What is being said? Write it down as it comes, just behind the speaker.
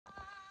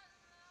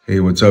Hey,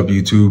 what's up,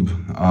 YouTube?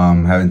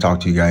 Haven't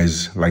talked to you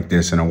guys like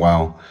this in a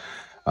while.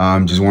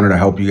 Just wanted to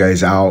help you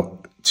guys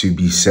out to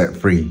be set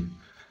free.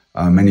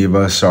 Many of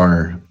us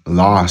are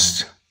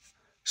lost,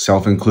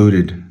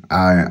 self-included.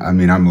 I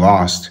mean, I'm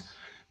lost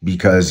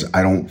because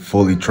I don't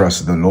fully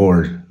trust the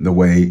Lord the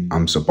way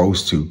I'm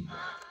supposed to.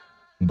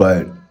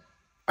 But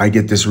I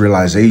get this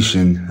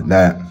realization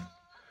that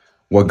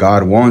what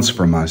God wants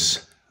from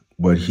us,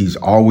 what He's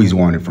always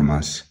wanted from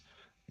us,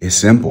 is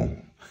simple.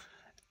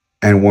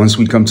 And once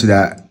we come to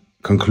that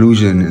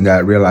conclusion and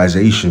that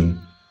realization,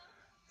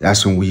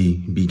 that's when we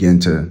begin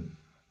to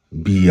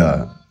be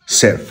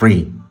set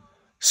free,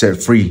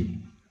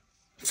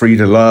 free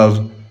to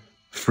love,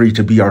 free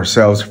to be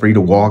ourselves, free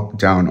to walk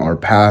down our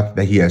path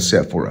that He has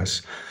set for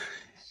us.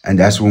 And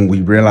that's when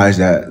we realize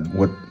that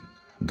what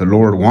the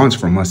Lord wants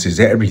from us is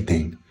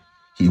everything.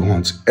 He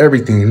wants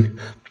everything,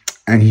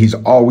 and He's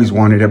always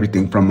wanted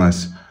everything from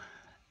us.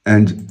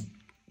 And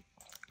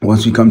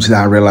once we come to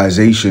that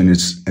realization,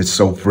 it's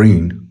so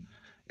freeing.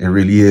 It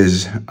really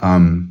is. I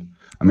mean,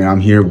 I'm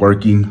here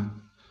working,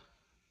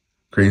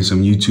 creating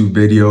some YouTube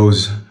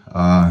videos.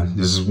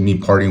 This is me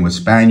partying with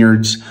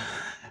Spaniards.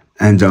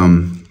 And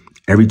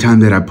every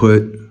time that I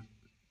put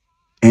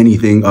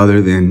anything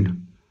other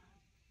than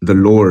the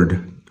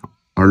Lord,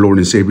 our Lord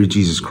and Savior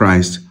Jesus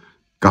Christ,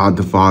 God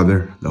the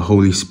Father, the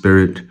Holy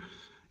Spirit,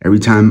 every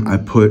time I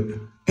put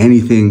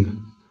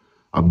anything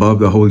above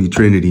the Holy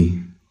Trinity,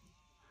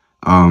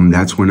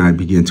 that's when I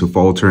begin to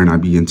falter and I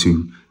begin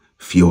to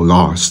feel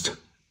lost.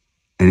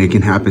 And it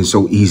can happen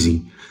so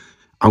easy.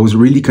 I was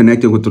really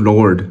connected with the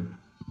Lord,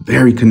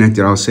 very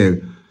connected, I'll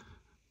say,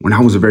 when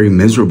I was very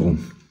miserable.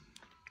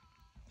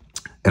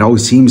 It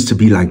always seems to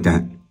be like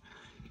that.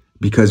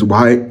 Because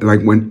why,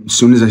 like as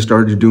soon as I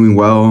started doing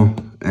well,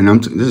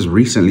 and this is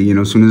recently,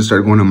 as soon as I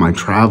started going on my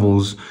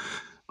travels,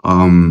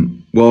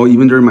 well,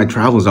 even during my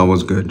travels, I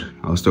was good.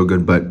 I was still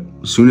good. But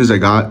as soon as I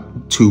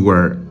got to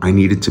where I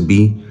needed to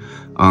be,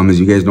 as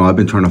you guys know, I've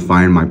been trying to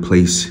find my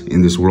place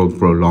in this world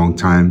for a long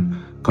time,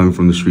 coming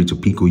from the streets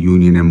of Pico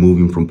Union and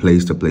moving from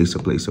place to place to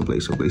place to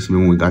place to place.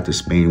 Even when we got to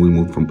Spain, we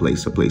moved from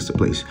place to place to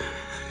place.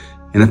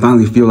 And I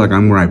finally feel like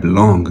I'm where I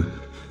belong.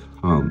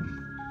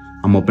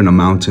 I'm up in a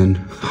mountain,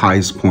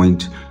 highest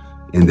point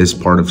in this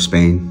part of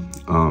Spain.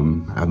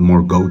 I have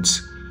more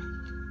goats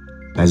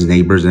as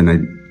neighbors than I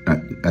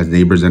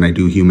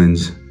do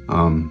humans.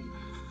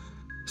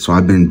 So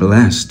I've been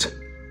blessed.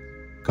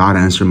 God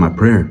answered my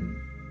prayer.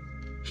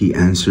 He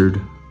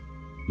answered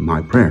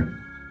my prayer.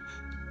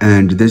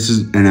 And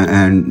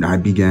and I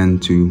began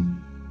to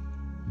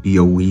be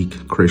a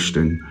weak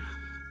Christian,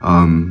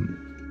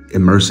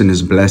 immersed in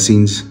His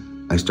blessings.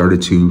 I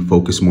started to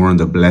focus more on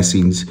the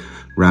blessings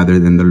rather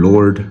than the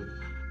Lord.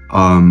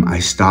 I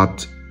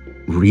stopped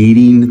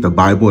reading the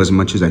Bible as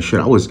much as I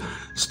should.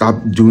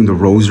 Stopped doing the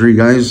Rosary,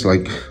 guys.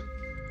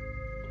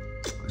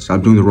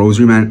 Stopped doing the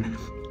Rosary, man.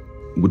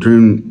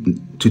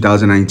 During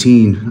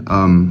 2019,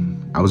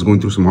 I was going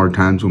through some hard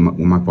times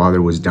when my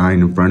father was dying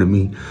in front of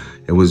me.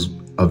 It was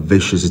a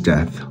vicious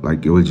death.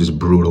 It was just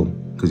brutal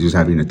because he was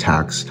having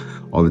attacks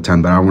all the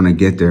time. But I don't want to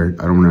get there.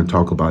 I don't want to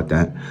talk about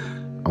that.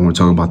 I want to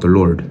talk about the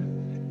Lord.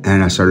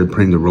 And I started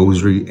praying the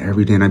Rosary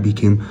every day, and I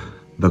became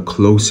the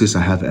closest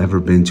I have ever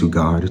been to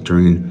God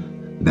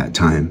during that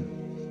time.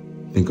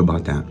 Think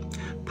about that.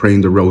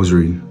 Praying the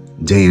Rosary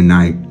day and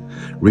night,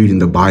 reading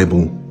the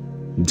Bible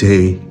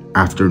day,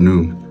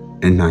 afternoon,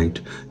 and night,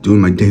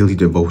 doing my daily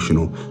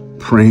devotional,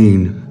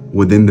 praying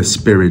within the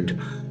Spirit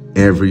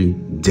every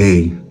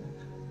day,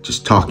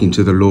 just talking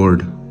to the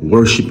Lord,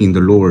 worshiping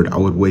the Lord. I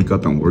would wake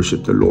up and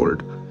worship the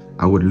Lord.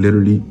 I would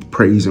literally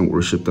praise and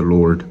worship the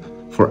Lord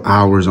for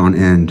hours on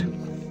end.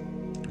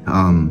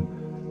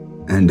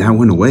 And that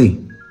went away.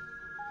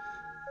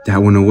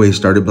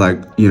 Started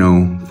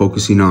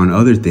focusing on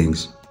other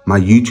things. My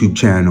YouTube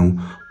channel,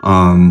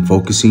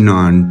 focusing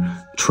on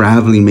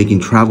traveling,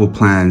 making travel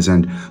plans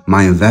and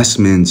my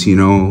investments,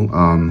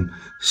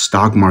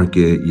 stock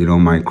market,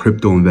 my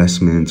crypto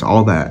investments,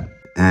 all that.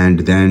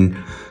 And then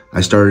I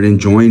started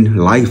enjoying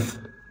life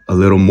a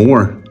little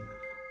more.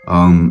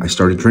 I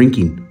started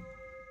drinking.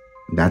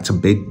 That's a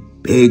big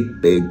thing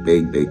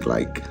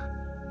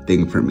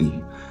for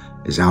me,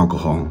 is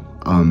alcohol.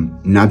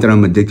 Not that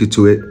I'm addicted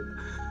to it.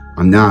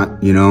 I'm not,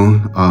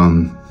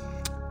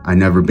 I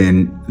never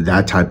been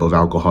that type of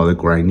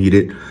alcoholic where I need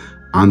it.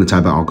 I'm the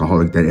type of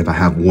alcoholic that if I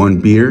have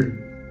one beer,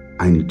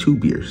 I need 2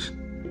 beers.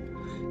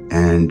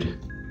 And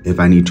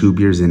if I need 2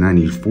 beers, then I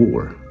need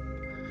 4.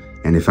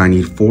 And if I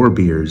need 4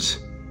 beers,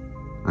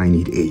 I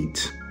need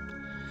 8.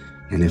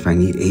 And if I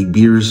need 8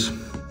 beers,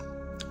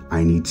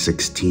 I need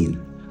 16.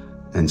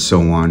 And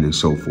so on and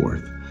so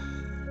forth.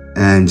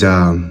 And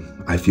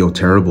I feel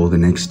terrible the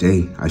next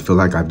day. I feel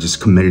like I've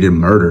just committed a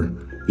murder.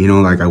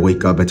 I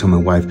wake up, I tell my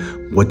wife,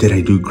 what did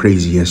I do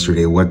crazy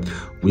yesterday?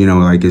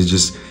 It's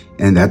just,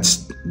 And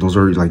those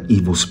are like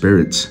evil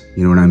spirits.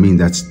 You know what I mean?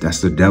 That's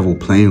the devil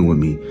playing with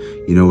me.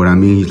 You know what I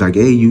mean? He's like,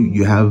 hey,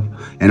 you have,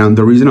 and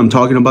the reason I'm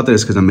talking about that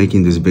is because I'm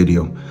making this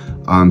video.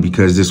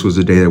 Because this was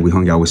the day that we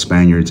hung out with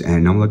Spaniards,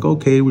 and I'm like,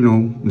 okay, you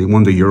know, they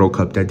won the Euro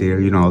Cup that day.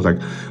 You know, I was like,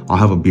 I'll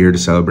have a beer to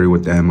celebrate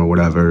with them or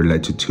whatever.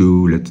 Led to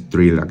 2, led to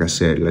 3, like I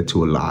said, led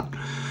to a lot.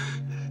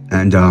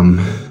 And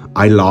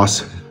I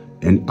lost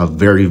a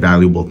very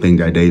valuable thing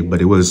that day,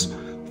 but it was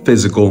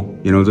physical,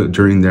 you know,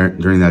 during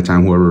that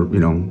time, whoever, you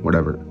know,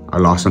 whatever, I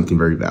lost something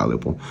very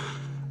valuable.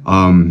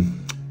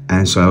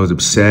 And so I was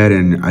upset,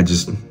 and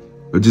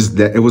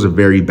it was a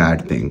very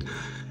bad thing.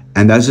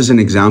 And that's just an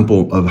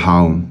example of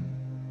how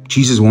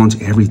Jesus wants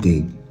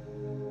everything.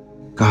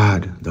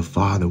 God, the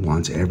Father,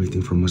 wants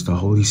everything from us. The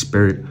Holy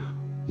Spirit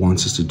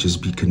wants us to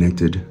just be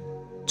connected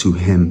to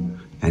Him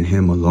and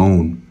Him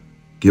alone.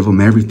 Give Him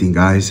everything,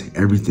 guys,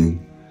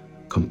 everything.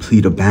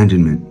 Complete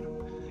abandonment.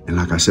 And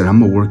like I said,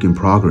 I'm a work in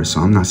progress, so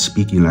I'm not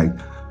speaking like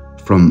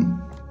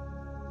from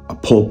a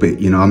pulpit,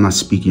 you know, I'm not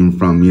speaking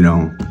from, you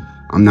know,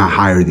 I'm not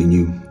higher than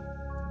you.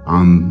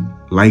 I'm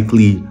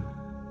likely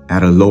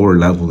at a lower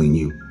level than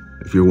you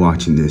if you're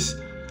watching this.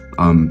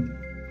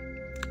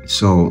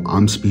 So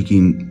I'm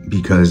speaking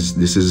because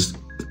this is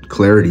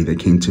clarity that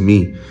came to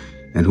me,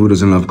 and who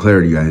doesn't love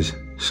clarity, guys?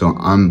 So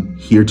I'm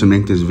here to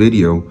make this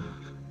video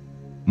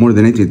more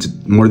than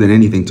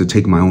anything to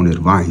take my own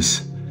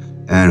advice,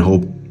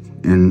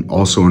 and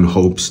also in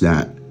hopes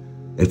that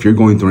if you're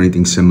going through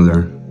anything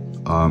similar,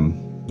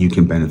 you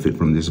can benefit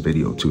from this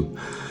video too.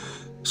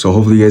 So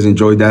hopefully you guys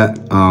enjoyed that.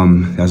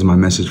 That's my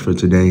message for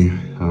today.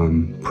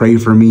 Pray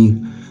for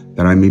me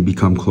that I may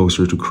become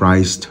closer to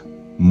Christ,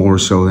 more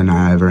so than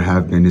I ever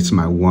have been. It's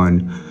my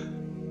one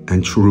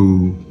and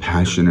true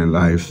passion in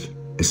life.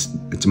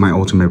 It's my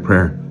ultimate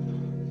prayer.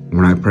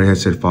 When I pray, I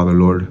said, Father,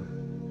 Lord,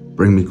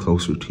 bring me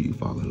closer to you,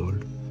 Father,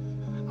 Lord.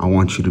 I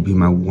want you to be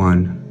my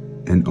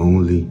one and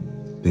only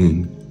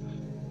thing,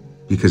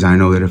 because I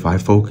know that if I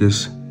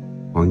focus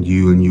on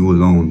you and you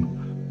alone,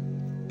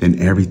 then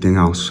everything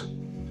else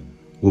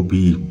will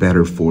be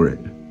better for it.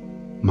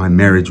 My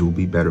marriage will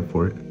be better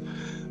for it.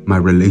 My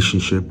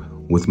relationship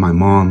with my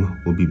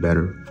mom will be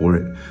better for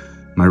it.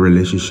 My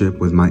relationship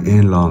with my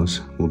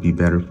in-laws will be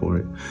better for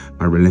it.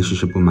 My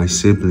relationship with my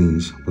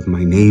siblings, with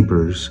my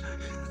neighbors,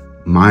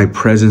 my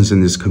presence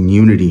in this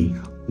community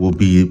will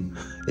be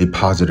a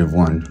positive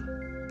one,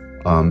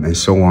 and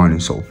so on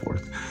and so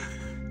forth.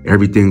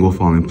 Everything will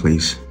fall in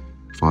place,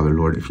 Father,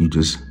 Lord, if you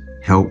just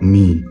help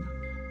me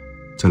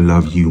to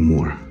love you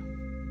more.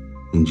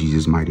 In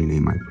Jesus' mighty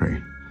name I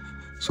pray.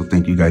 So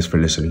thank you guys for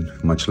listening.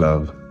 Much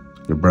love.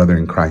 Your brother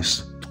in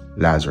Christ,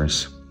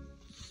 Lazarus.